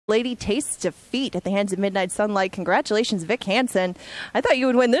Lady tastes defeat at the hands of Midnight Sunlight. Congratulations, Vic Hansen. I thought you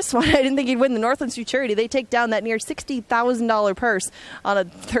would win this one. I didn't think you'd win the Northlands Futurity. They take down that near $60,000 purse on a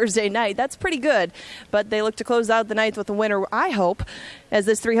Thursday night. That's pretty good. But they look to close out the night with a winner, I hope, as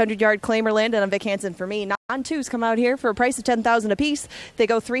this 300-yard claimer landed on Vic Hansen for me. Non-twos come out here for a price of $10,000 apiece. They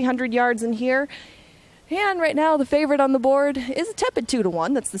go 300 yards in here. And right now, the favorite on the board is a tepid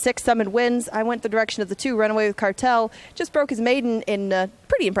 2-1. That's the 6 Summit Wins. I went the direction of the 2 Runaway With Cartel. Just broke his maiden in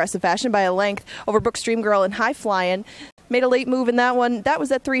pretty impressive fashion by a length over Brooks Dream Girl and High Flying. Made a late move in that one. That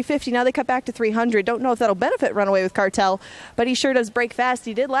was at 350. Now they cut back to 300. Don't know if that'll benefit Runaway With Cartel, but he sure does break fast.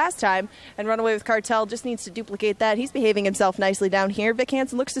 He did last time, and Runaway With Cartel just needs to duplicate that. He's behaving himself nicely down here. Vic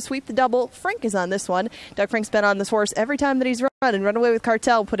Hansen looks to sweep the double. Frank is on this one. Doug Frank's been on this horse every time that he's run, and Runaway With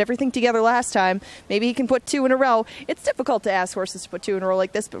Cartel put everything together last time. Maybe he can put 2 in a row. It's difficult to ask horses to put 2 in a row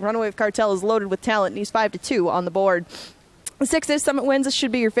like this, but Runaway With Cartel is loaded with talent, and he's 5-2 on the board. The 6 is Summit Wins. This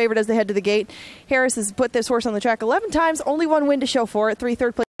should be your favorite as they head to the gate. Harris has put this horse on the track 11 times, only 1 win to show for it, 3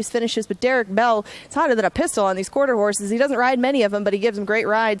 third-place finishes, but Derek Bell is hotter than a pistol on these quarter horses. He doesn't ride many of them, but he gives them great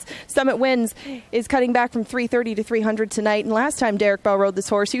rides. Summit Wins is cutting back from 330 to 300 tonight, and last time Derek Bell rode this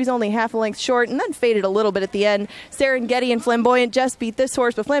horse, he was only half a length short and then faded a little bit at the end. Serengeti and Flamboyant Jess beat this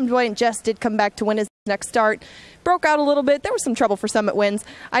horse, but Flamboyant Jess did come back to win his next start. Broke out a little bit. There was some trouble for Summit Wins.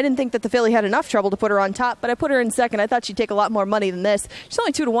 I didn't think that the filly had enough trouble to put her on top, but I put her in second. I thought she'd take a lot more money than this. She's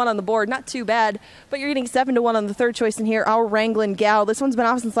only 2-1 on the board. Not too bad, but you're getting 7-1 on the third choice in here. Our Wrangling Gal. This one's been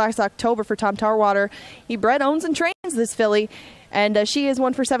off since last October for Tom Tarwater. He bred, owns, and trains this filly. And she is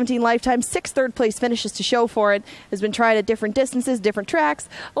 1 for 17 lifetime, 6 third-place finishes to show for it. Has been tried at different distances, different tracks.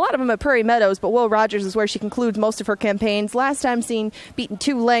 A lot of them at Prairie Meadows, but Will Rogers is where she concludes most of her campaigns. Last time seen beaten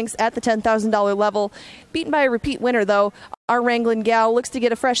 2 lengths at the $10,000 level. Beaten by a repeat winner, though. Our Wrangling Gal looks to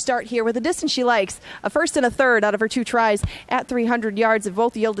get a fresh start here with a distance she likes. A first and a third out of her 2 tries at 300 yards have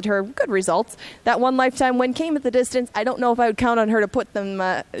both yielded her good results. That 1 lifetime win came at the distance. I don't know if I would count on her to put them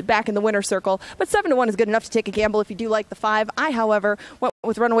back in the winner's circle, but 7-1 is good enough to take a gamble if you do like the 5. I, however, went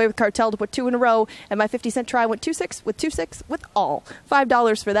with Runaway With Cartel to put 2 in a row, and my 50-cent try went 2-6 with 2-6 with all.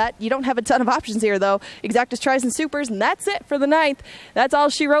 $5 for that. You don't have a ton of options here, though. Exactas, tries, and supers, and that's it for the 9th. That's all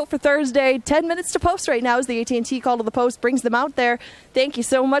she wrote for Thursday. 10 minutes to post right now as the AT&T call to the post brings them out there. Thank you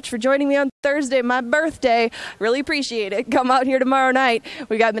so much for joining me on Thursday, my birthday. Really appreciate it. Come out here tomorrow night.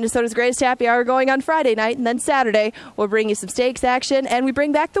 We got Minnesota's Greatest Happy Hour going on Friday night, and then Saturday we'll bring you some stakes action, and we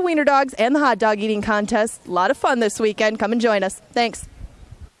bring back the wiener dogs and the hot dog eating contest. A lot of fun this weekend. Come and join us. Thanks.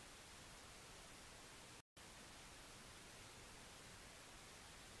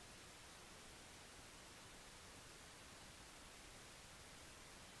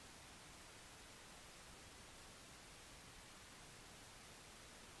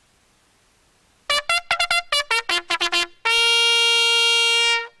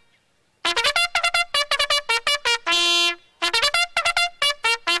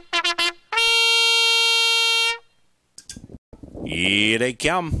 Here they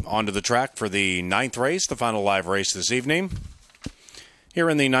come onto the track for the 9th race, the final live race this evening. Here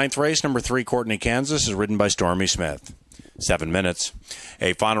in the 9th race, number 3, Courtney, Kansas, is ridden by Stormy Smith. 7 minutes.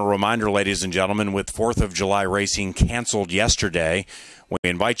 A final reminder, ladies and gentlemen, with 4th of July racing canceled yesterday, we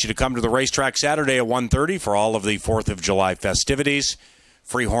invite you to come to the racetrack Saturday at 1:30 for all of the 4th of July festivities.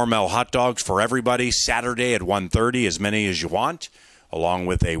 Free Hormel hot dogs for everybody Saturday at 1:30, as many as you want, along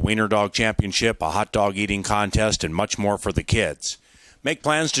with a wiener dog championship, a hot dog eating contest, and much more for the kids. Make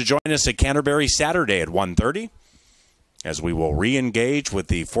plans to join us at Canterbury Saturday at 1:30, as we will re-engage with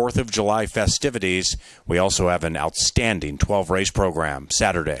the 4th of July festivities. We also have an outstanding 12-race program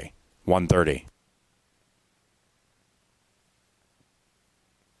Saturday, 1:30.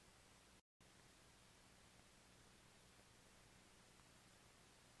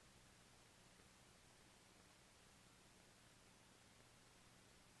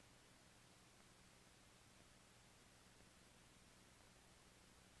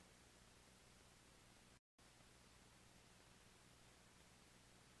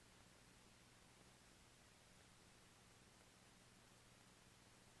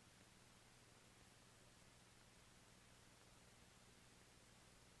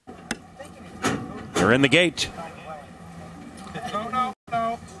 They're in the gate.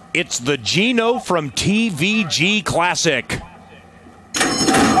 It's the Gino from TVG Classic.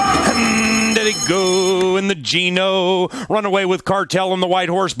 Did it go in the Gino? Runaway With Cartel on the White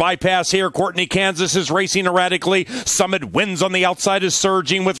Horse bypass here. Courtney, Kansas is racing erratically. Summit Wins on the outside is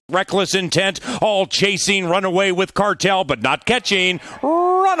surging with reckless intent. All chasing Runaway With Cartel, but not catching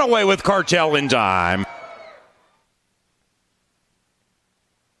Runaway With Cartel in time.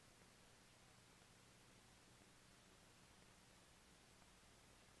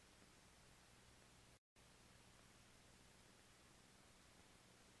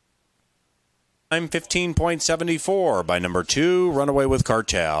 15.74 by number 2, Runaway with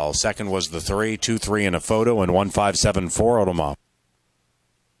Cartel. Second was the 3, 2-3 in a photo, and 1574 Odomah.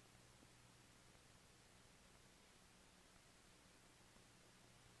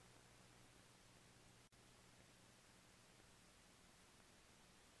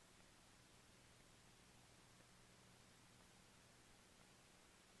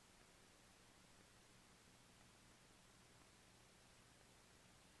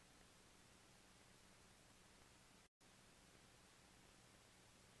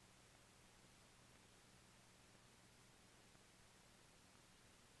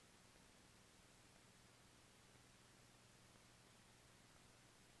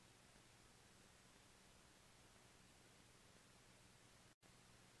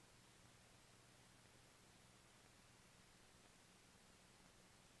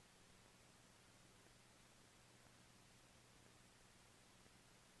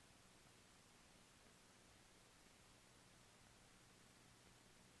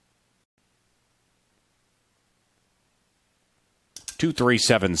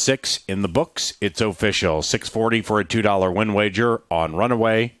 $2,376 in the books. It's official. $640 for a $2 win wager on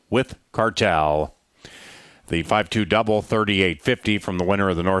Runaway with Cartel. The 5-2 double, $38.50 from the winner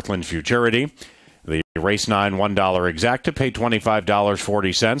of the Northland Futurity. The race 9 $1 exacta paid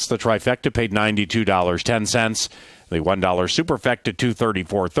 $25.40. The trifecta paid $92.10. The $1 superfecta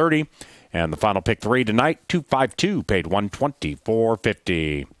 $234.30. And the final pick 3 tonight, 252, paid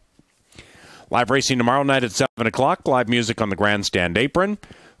 $124.50. Live racing tomorrow night at 7 o'clock. Live music on the grandstand apron.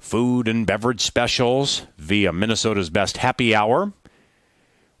 Food and beverage specials via Minnesota's Best Happy Hour.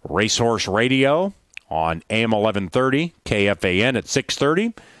 Racehorse Radio on AM 1130, KFAN at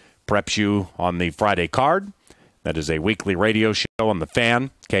 6:30. Preps you on the Friday card. That is a weekly radio show on the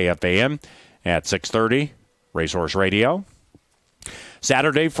Fan, KFAN at 6:30. Racehorse Radio.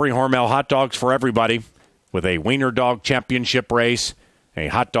 Saturday, free Hormel hot dogs for everybody with a Wiener Dog Championship race, a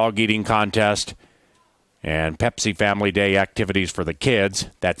hot dog eating contest, and Pepsi Family Day activities for the kids.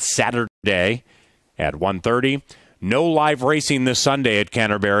 That's Saturday at 1:30. No live racing this Sunday at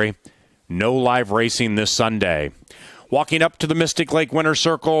Canterbury. No live racing this Sunday. Walking up to the Mystic Lake Winter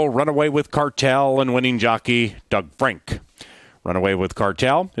Circle, Runaway with Cartel and winning jockey Doug Frank. Runaway with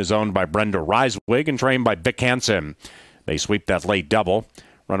Cartel is owned by Brenda Reiswig and trained by Vic Hansen. They sweep that late double.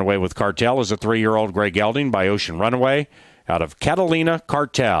 Runaway with Cartel is a 3-year-old gray gelding by Ocean Runaway out of Catalina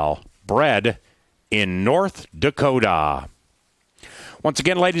Cartel, bred in North Dakota. Once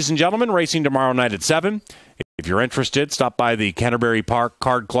again, ladies and gentlemen, racing tomorrow night at 7. If you're interested, stop by the Canterbury Park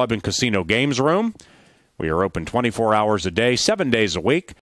Card Club and Casino Games Room. We are open 24 hours a day, 7 days a week.